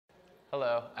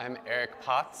Hello, I'm Eric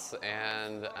Potts,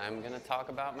 and I'm going to talk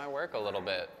about my work a little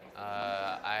bit.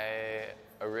 I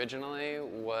originally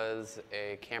was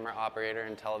a camera operator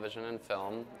in television and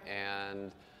film,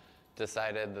 and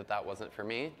decided that that wasn't for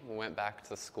me. Went back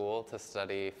to school to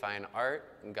study fine art,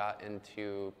 got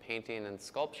into painting and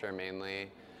sculpture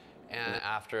mainly, and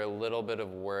after a little bit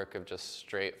of work of just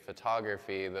straight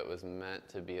photography that was meant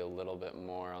to be a little bit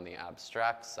more on the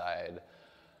abstract side,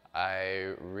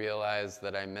 I realized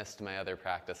that I missed my other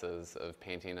practices of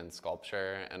painting and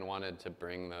sculpture and wanted to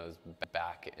bring those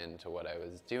back into what I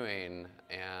was doing.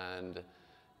 And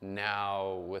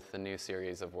now, with the new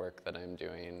series of work that I'm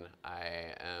doing,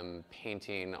 I am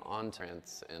painting onto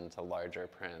prints into larger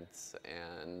prints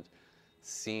and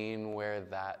seeing where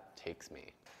that takes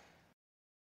me.